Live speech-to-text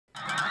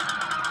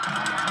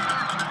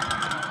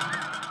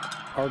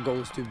Our goal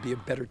is to be a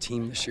better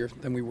team this year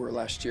than we were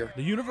last year.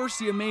 The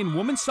University of Maine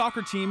women's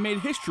soccer team made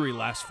history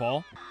last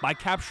fall by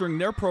capturing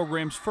their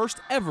program's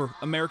first ever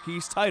America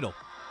East title.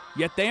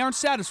 Yet they aren't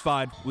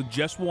satisfied with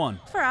just one.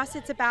 For us,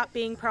 it's about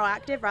being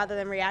proactive rather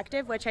than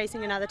reactive. We're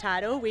chasing another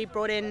title. We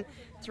brought in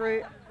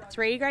through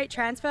 3 great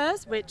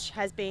transfers, which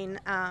has been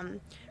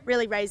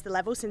really raised the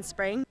level since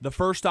spring. The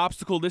first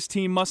obstacle this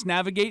team must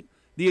navigate,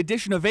 the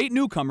addition of 8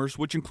 newcomers,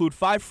 which include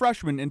 5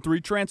 freshmen and 3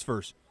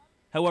 transfers.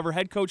 However,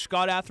 head coach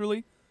Scott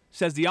Atherley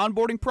says the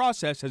onboarding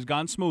process has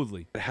gone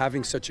smoothly.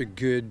 Having such a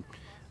good,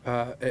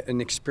 an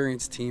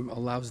experienced team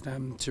allows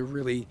them to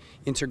really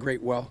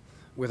integrate well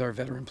with our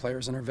veteran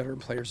players, and our veteran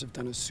players have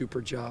done a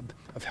super job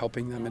of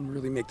helping them and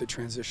really make the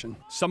transition.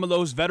 Some of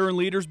those veteran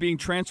leaders being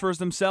transfers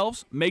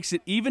themselves makes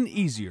it even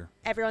easier.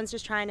 Everyone's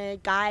just trying to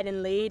guide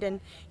and lead, and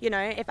you know,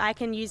 if I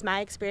can use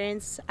my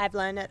experience I've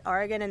learned at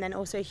Oregon and then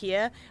also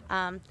here,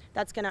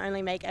 that's going to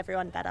only make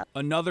everyone better.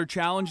 Another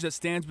challenge that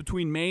stands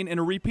between Maine and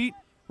a repeat,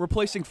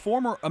 replacing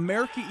former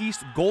America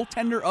East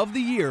Goaltender of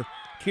the Year,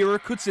 Kira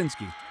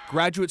Kutsinski,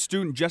 graduate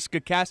student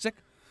Jessica Kasich,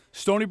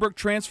 Stony Brook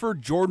transfer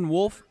Jordan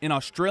Wolf, and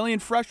Australian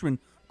freshman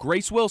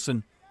Grace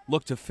Wilson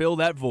look to fill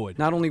that void.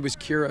 Not only was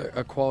Kira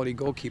a quality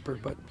goalkeeper,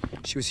 but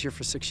she was here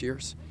for 6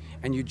 years,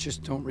 and you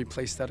just don't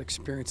replace that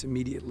experience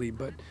immediately.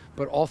 But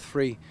all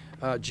 3,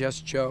 Jess,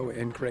 Joe,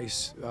 and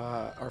Grace,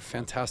 are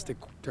fantastic.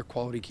 They're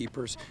quality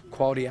keepers,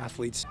 quality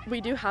athletes.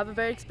 We do have a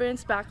very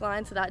experienced back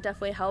line, so that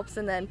definitely helps.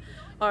 And then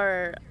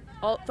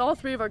all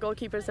 3 of our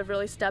goalkeepers have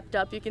really stepped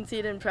up. You can see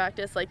it in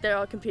practice, like they're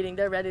all competing,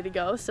 they're ready to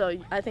go. So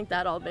I think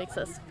that all makes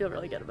us feel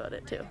really good about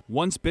it too.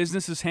 Once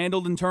business is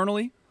handled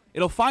internally,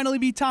 it'll finally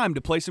be time to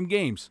play some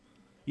games.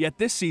 Yet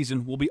this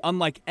season will be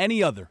unlike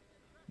any other.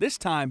 This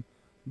time,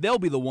 they'll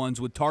be the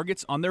ones with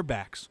targets on their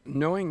backs.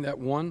 Knowing that,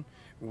 one,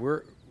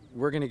 we're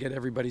going to get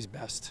everybody's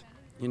best.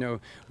 You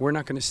know, we're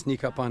not going to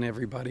sneak up on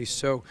everybody,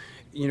 so,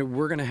 you know,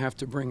 we're going to have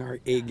to bring our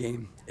A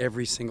game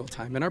every single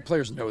time, and our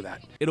players know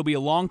that. It'll be a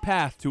long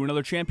path to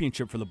another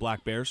championship for the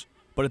Black Bears,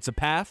 but it's a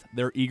path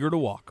they're eager to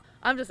walk.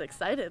 I'm just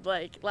excited.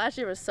 Like, last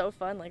year was so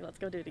fun. Like, let's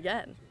go do it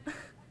again.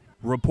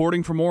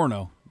 Reporting from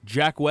Orono,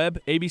 Jack Webb,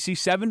 ABC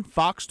 7,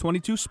 Fox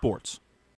 22 Sports.